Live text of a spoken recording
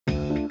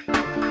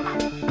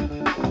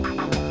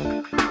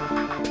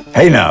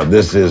Hey now,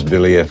 this is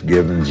Billy F.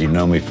 Gibbons. You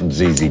know me from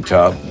ZZ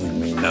Top.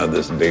 You know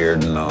this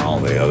beard and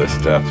all the other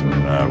stuff.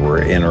 And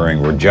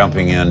we're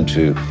jumping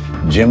into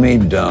Jimmy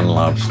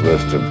Dunlop's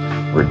list of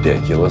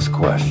ridiculous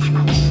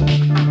questions.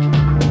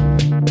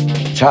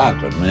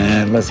 Chocolate,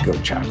 man. Let's go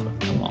chocolate.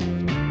 Come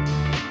on.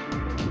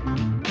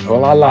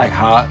 Well, I like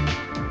hot,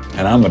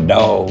 and I'm a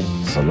dog,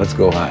 so let's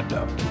go hot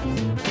dog.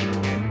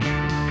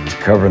 It's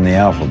covering the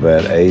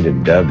alphabet A to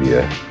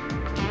W.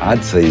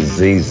 I'd say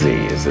ZZ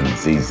is in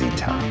ZZ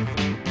Top.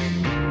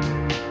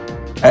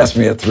 Ask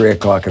me at 3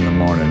 o'clock in the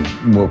morning,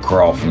 we'll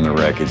crawl from the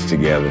wreckage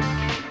together.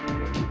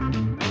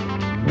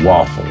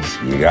 Waffles,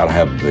 you gotta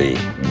have the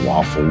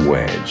waffle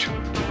wedge.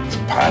 It's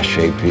a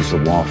pie-shaped piece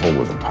of waffle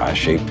with a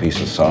pie-shaped piece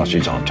of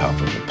sausage on top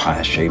of a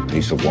pie-shaped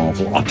piece of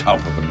waffle, on top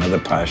of another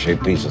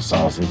pie-shaped piece of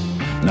sausage,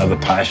 another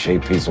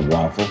pie-shaped piece of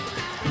waffle,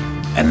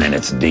 and then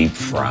it's deep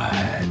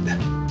fried.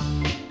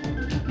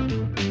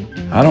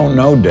 I don't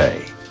know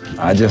day,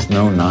 I just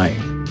know night.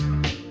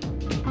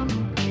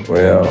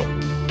 Well,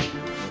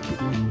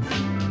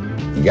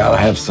 you gotta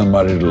have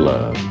somebody to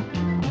love.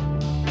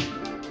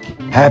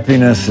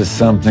 Happiness is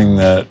something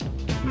that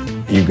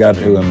you've got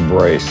to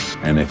embrace,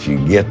 and if you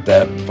get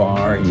that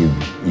far,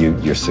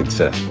 you're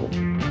successful.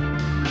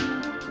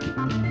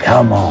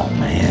 Come on,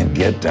 man,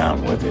 get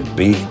down with it.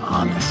 Be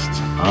honest.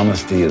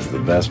 Honesty is the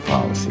best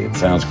policy. It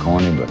sounds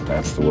corny, but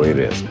that's the way it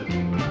is.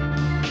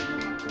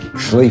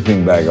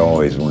 Sleeping bag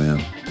always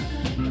wins.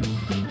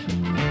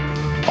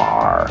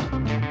 Bar.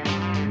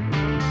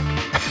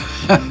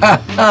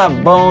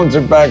 Bones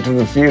are Back to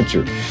the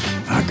Future.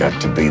 I got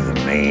to be the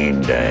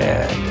mean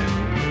dad.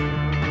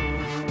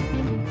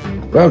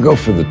 Well, go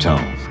for the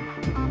tone.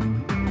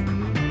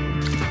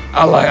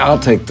 I'll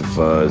take the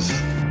fuzz.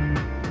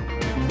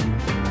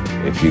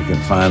 If you can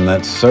find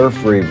that surf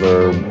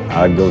reverb,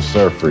 I'd go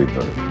surf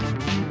reverb.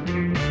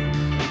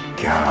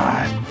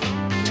 God,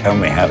 tell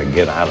me how to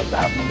get out of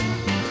that one.